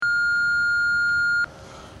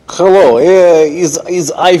Hello,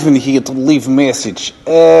 is Ivan here to leave message?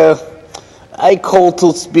 I called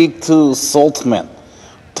to speak to Saltman.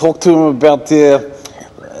 Talk to him about the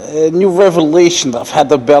new revelation I've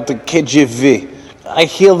had about the KGB. I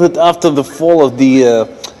hear that after the fall of the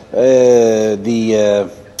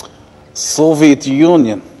Soviet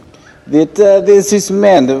Union, that there's this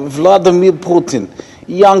man, Vladimir Putin,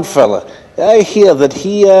 young fella. I hear that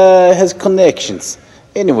he has connections.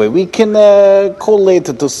 Anyway, we can call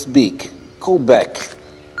later to speak. Call back.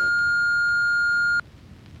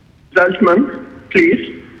 Saltman,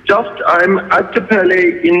 please. I'm at the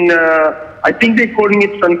Palais in, I think they're calling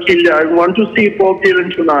it St. Kilda. I want to see Bob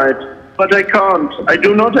Dylan tonight, but I can't. I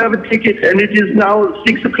do not have a ticket, and it is now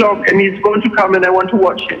 6 o'clock, and he's going to come, and I want to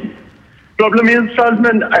watch him. Problem is,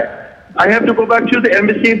 Saltman, I have to go back to the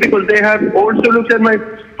embassy because they have also looked at my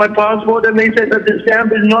passport, and they said that the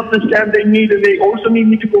stamp is not the stamp they need, and they also need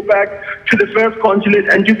me to go back to the first consulate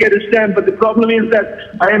and to get a stamp. But the problem is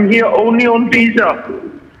that I am here only on visa,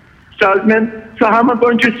 Saltman. So how am I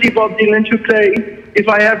going to see Bob Dylan to play if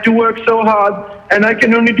I have to work so hard and I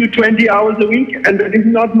can only do 20 hours a week, and that is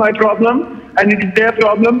not my problem, and it is their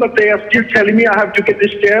problem, but they are still telling me I have to get the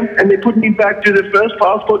stamp, and they put me back to the first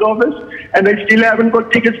passport office, and I still haven't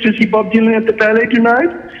got tickets to see Bob Dylan at the Palais tonight,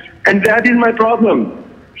 and that is my problem.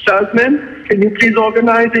 Saltman, can you please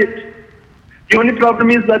organize it? The only problem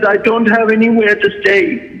is that I don't have anywhere to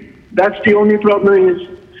stay. That's the only problem is.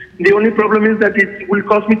 The only problem is that it will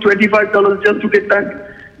cost me $25 just to get back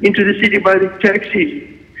into the city by the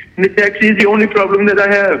taxi. And the taxi is the only problem that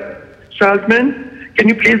I have. Saltman, can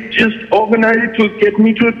you please just organize it to get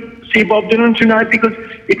me to see Bob Dylan tonight, because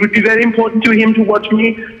it would be very important to him to watch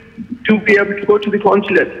me to be able to go to the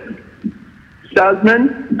consulate.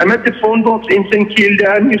 Saltman, I'm at the phone box in St.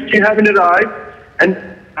 Kilda, and you still haven't arrived, and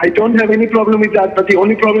I don't have any problem with that, but the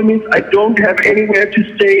only problem is I don't have anywhere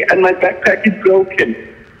to stay and my backpack is broken.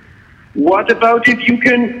 What about if you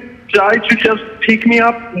can try to just pick me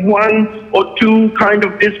up 1 or 2 kind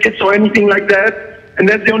of biscuits or anything like that? And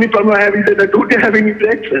that's the only problem I have, is that I don't have any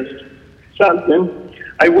breakfast. Saltman,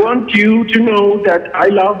 I want you to know that I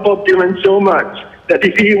love Bob Dylan so much that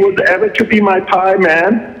if he was ever to be my pie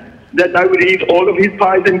man, that I would eat all of his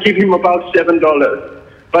pies and give him about $7.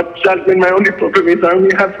 But Saltman, my only problem is I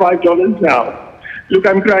only have $5 now. Look,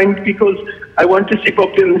 I'm crying because I want to see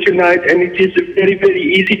Bob Dylan tonight, and it is very, very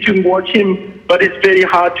easy to watch him, but it's very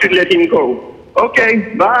hard to let him go.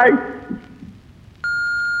 Okay, bye.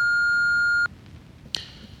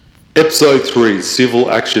 Episode 3, Civil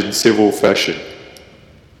Action, Civil Fashion.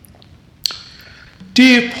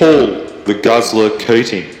 Dear Paul, the guzzler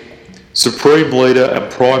Keating, Supreme Leader and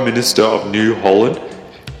Prime Minister of New Holland,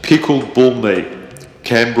 Pickled Bull Meat,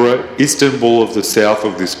 Canberra, Istanbul of the south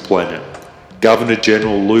of this planet, Governor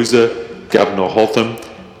General Loser, Governor Hotham,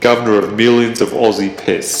 Governor of millions of Aussie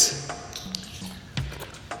pests.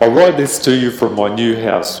 I write this to you from my new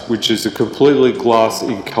house, which is a completely glass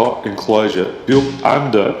enclosure built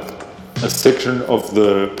under a section of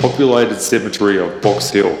the populated cemetery of Box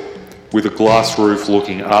Hill, with a glass roof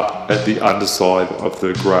looking up at the underside of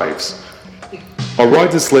the graves. I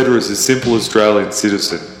write this letter as a simple Australian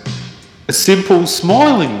citizen. A simple,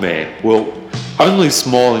 smiling man. Well, only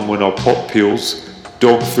smiling when I pop pills,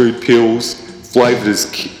 dog food pills, flavoured as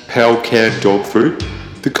PAL canned dog food,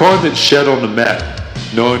 the kind that's shat on the map,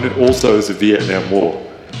 known also as the Vietnam War.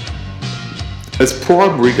 As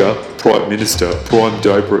Prime Rigger, Prime Minister, Prime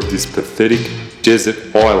Doper of this pathetic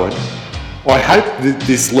desert island, I hope that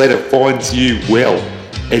this letter finds you well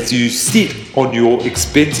as you sit on your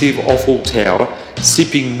expensive Eiffel Tower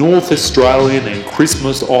sipping North Australian and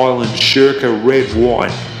Christmas Island Shirka red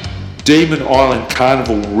wine, Demon Island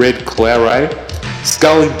Carnival red claret,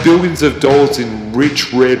 sculling billions of dollars in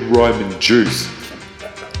rich red Roman juice.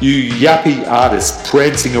 You yuppie artist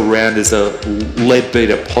prancing around as a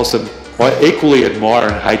leadbeater possum, I equally admire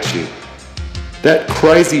and hate you. That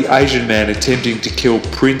crazy Asian man attempting to kill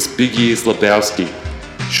Prince Big Ears Lebowski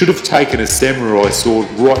should have taken a samurai sword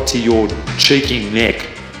right to your cheeky neck.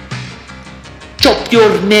 Chop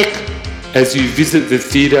your neck! As you visit the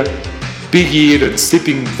theatre, big-eared and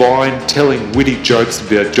sipping wine, telling witty jokes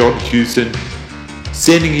about John Huston,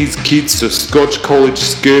 sending his kids to Scotch College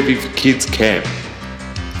Scurvy for Kids camp.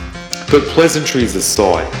 But pleasantries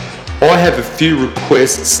aside, I have a few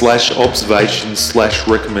requests / observations /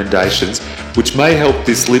 recommendations which may help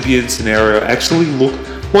this Libyan scenario actually look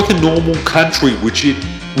like a normal country which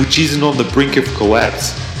isn't on the brink of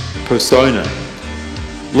collapse. Persona.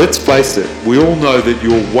 Let's face it, we all know that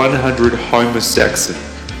you're 100 Homer Saxon.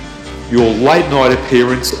 Your late night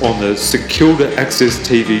appearance on the St Kilda Access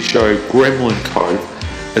TV show Gremlin Cove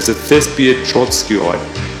as a thespian Trotskyite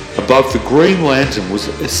above the Green Lantern was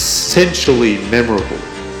essentially memorable.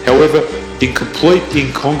 However, in complete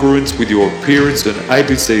incongruence with your appearance on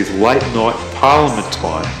ABC's late night Parliament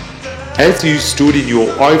time, as you stood in your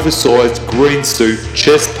oversized green suit,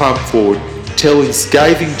 chest pumped forward, telling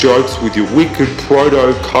scathing jokes with your wicked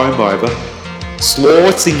proto comb-over,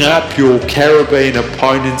 slicing up your Caribbean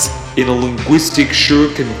opponents in a linguistic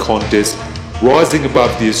shuriken contest, rising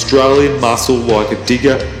above the Australian muscle like a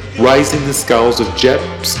digger, raising the skulls of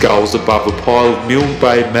Jap skulls above a pile of Milne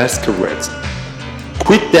Bay masquerades.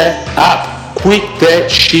 Quit that up! Quit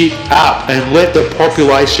that shit up and let the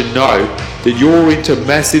population know that you're into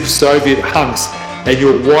massive Soviet hunks and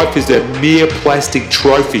your wife is a mere plastic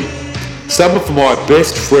trophy. Some of my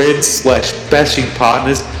best friends / bashing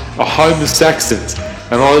partners are Homo Saxons,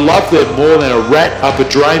 and I love them more than a rat up a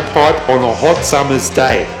drain pipe on a hot summer's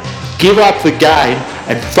day. Give up the game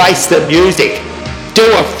and face the music. Do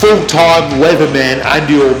a full-time Leatherman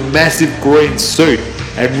under your massive green suit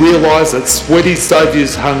and realise that sweaty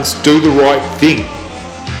Soviet hunks do the right thing.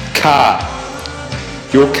 Car.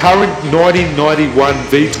 Your current 1991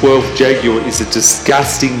 V12 Jaguar is a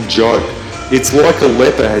disgusting joke. It's like a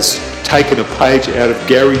leper has taken a page out of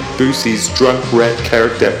Gary Busey's drunk rat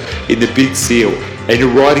character in The Big Seal and you're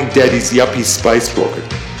riding Daddy's yuppie space rocket.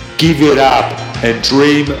 Give it up and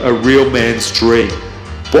dream a real man's dream.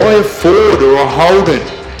 Buy a Ford or a Holden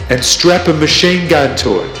and strap a machine gun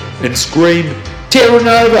to it and scream,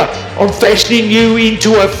 "Terranova, I'm fashioning you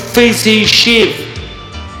into a feces shiv."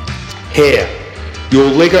 Hair. Your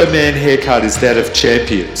Lego Man haircut is that of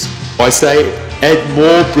champions. I say add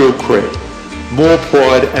more Brill cream, more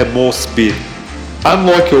pride and more spin.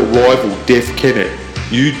 Unlike your rival Def Kennett,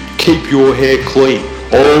 you keep your hair clean.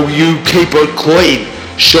 Oh, you keep it clean,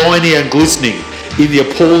 shiny and glistening in the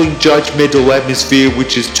appalling judgmental atmosphere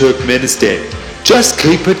which is Turkmenistan. Just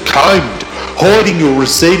keep it combed, hiding your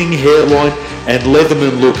receding hairline and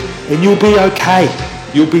Leatherman look, and you'll be okay.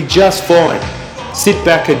 You'll be just fine. Sit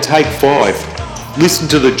back and take 5. Listen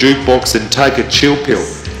to the jukebox and take a chill pill.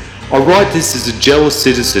 I write this as a jealous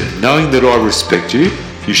citizen, knowing that I respect you.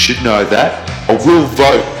 You should know that. I will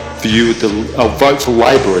vote for you I'll vote for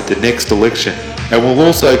Labor at the next election, and will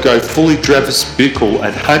also go fully Travis Bickle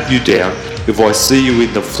and hunt you down if I see you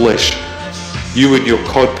in the flesh. You and your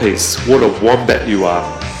codpiece, what a wombat you are.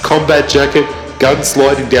 Combat jacket, gun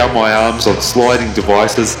sliding down my arms on sliding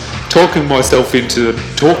devices, talking to myself in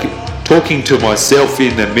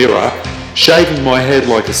the mirror, shaving my head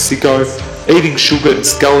like a sicko, eating sugar and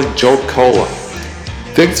sculling jog cola.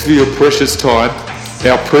 Thanks for your precious time,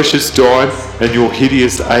 our precious dime, and your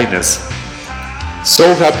hideous anus.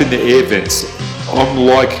 Salt up in the air vents. I'm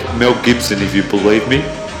like Mel Gibson, if you believe me.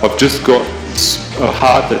 I've just got a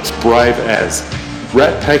heart that's brave as.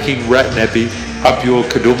 Rat packing rat nappy up your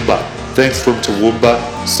kadumba. Thanks from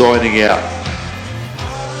Toowoomba, signing out.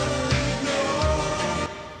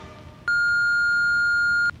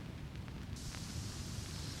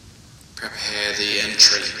 Prepare the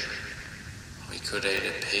entry. We could eat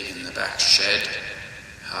a pig in the back shed,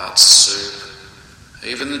 hard soup.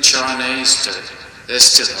 Even the Chinese do. They're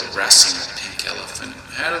still harassing a pink elephant.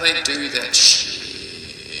 How do they do that shit?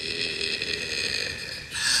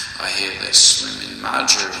 I hear they swim in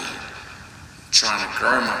margarine. I'm trying to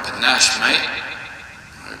grow 'em up a Nash, mate.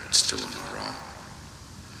 I hope it's doing alright.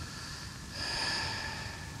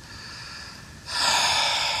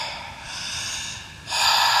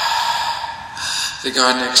 The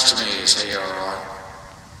guy next to me, is he alright?